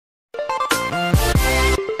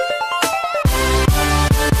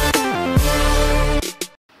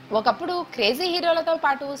ఒకప్పుడు క్రేజీ హీరోలతో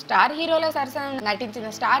పాటు స్టార్ హీరోల సరసన నటించిన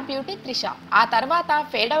స్టార్ బ్యూటీ త్రిష ఆ తర్వాత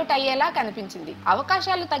ఫేడ్ అవుట్ అయ్యేలా కనిపించింది.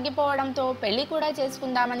 అవకాశాలు తగ్గిపోవడంతో పెళ్లి కూడా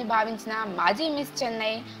చేసుకుందామని భావించిన మాజీ మిస్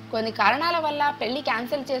చెన్నై కొన్ని కారణాల వల్ల పెళ్లి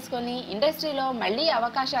క్యాన్సిల్ చేసుకుని ఇండస్ట్రీలో మళ్లీ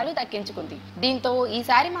అవకాశాలు దక్కించుకుంది. దీంతో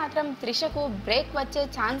ఈసారి మాత్రం త్రిషకు బ్రేక్ వచ్చే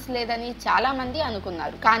ఛాన్స్ లేదని చాలా మంది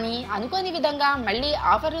అనుకున్నారు. కానీ అనుకోని విధంగా మళ్లీ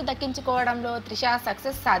ఆఫర్లు దక్కించుకోవడంలో త్రిష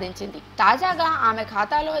సక్సెస్ సాధించింది. తాజాగా ఆమె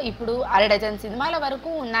ఖాతాలో ఇప్పుడు 1/2 డజన్ సినిమాల వరకు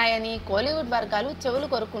ఉన్నాయని కోలీవుడ్ వర్గాలు చెవులు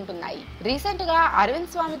కొరుకుంటున్నాయి. రీసెంట్ గా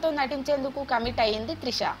అరవింద్ స్వామితో నటించేందుకు కమిట్ అయ్యింది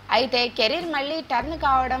త్రిష. అయితే కెరీర్ మళ్లీ టర్న్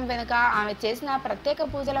కావడం వెనుక ఆమె చేసిన ప్రత్యేక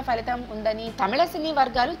పూజల ఫలితం ఉందని తమిళ సినీ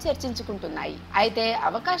వర్గాలు చర్చించుకుంటున్నాయి. అయితే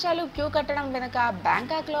అవకాశాలు క్యూ కట్టడం వెనుక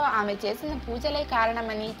బ్యాంకాక్ లో ఆమె చేసిన పూజలే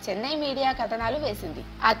కారణమని చెన్నై మీడియా కథనాలు వేసింది.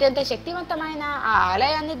 అత్యంత శక్తివంతమైన ఆ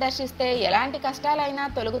ఆలయాన్ని దర్శిస్తే ఎలాంటి కష్టాలైనా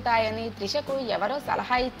తొలగుతాయని త్రిషకు ఎవరో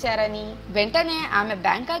సలహా ఇచ్చారని వెంటనే ఆమె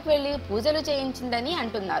బ్యాంకాక్ వెళ్లి పూజలు చేయించిందని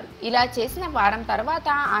అంటున్నారు. ఇలా చేసిన వారం తర్వాత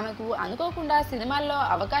ఆమెకు అనుకోకుండా సినిమాల్లో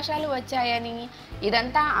అవకాశాలు వచ్చాయని,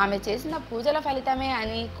 ఇదంతా ఆమె చేసిన పూజల ఫలితమే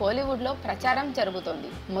అని కోలీవుడ్ లో ప్రచారం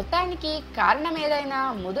జరుగుతోంది. మొత్తానికి కారణం ఏదైనా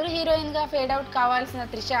ముదురు హీరోయిన్ గా ఫేడ్ అవుట్ కావాల్సిన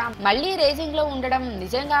త్రిష మళ్లీ రేజింగ్ లో ఉండడం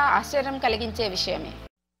నిజంగా ఆశ్చర్యం కలిగించే విషయమే.